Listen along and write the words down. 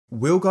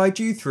We'll guide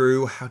you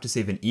through how to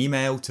save an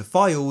email to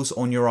files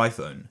on your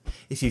iPhone.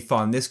 If you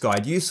found this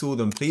guide useful,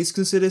 then please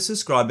consider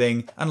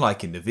subscribing and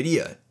liking the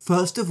video.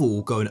 First of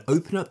all, go and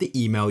open up the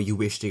email you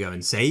wish to go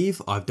and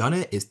save. I've done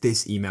it, it's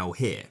this email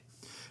here.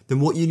 Then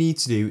what you need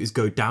to do is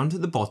go down to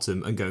the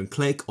bottom and go and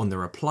click on the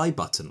reply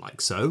button like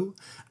so,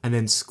 and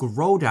then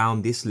scroll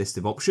down this list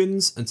of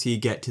options until you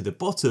get to the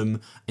bottom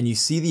and you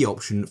see the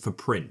option for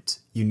print.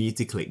 You need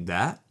to click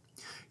there.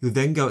 You'll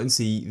then go and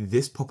see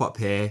this pop up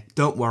here.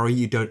 Don't worry,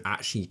 you don't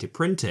actually need to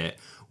print it.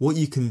 What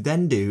you can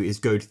then do is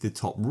go to the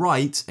top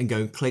right and go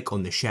and click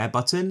on the share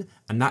button,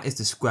 and that is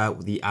the square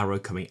with the arrow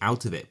coming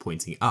out of it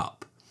pointing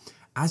up.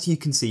 As you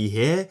can see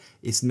here,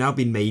 it's now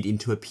been made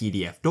into a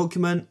PDF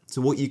document. So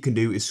what you can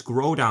do is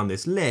scroll down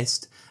this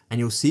list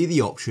and you'll see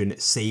the option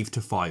save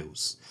to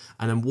files.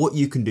 And then what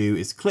you can do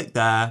is click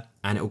there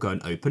and it'll go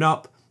and open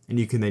up, and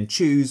you can then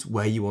choose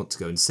where you want to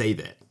go and save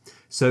it.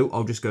 So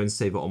I'll just go and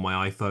save it on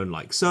my iPhone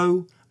like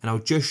so. And I'll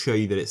just show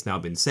you that it's now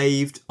been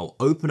saved. I'll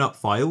open up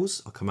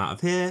files, I'll come out of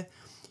here.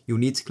 You'll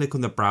need to click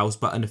on the browse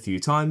button a few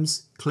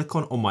times, click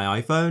on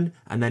my iPhone,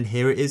 and then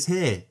here it is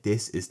here.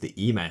 This is the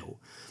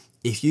email.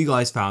 If you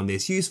guys found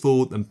this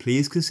useful, then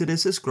please consider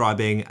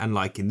subscribing and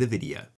liking the video.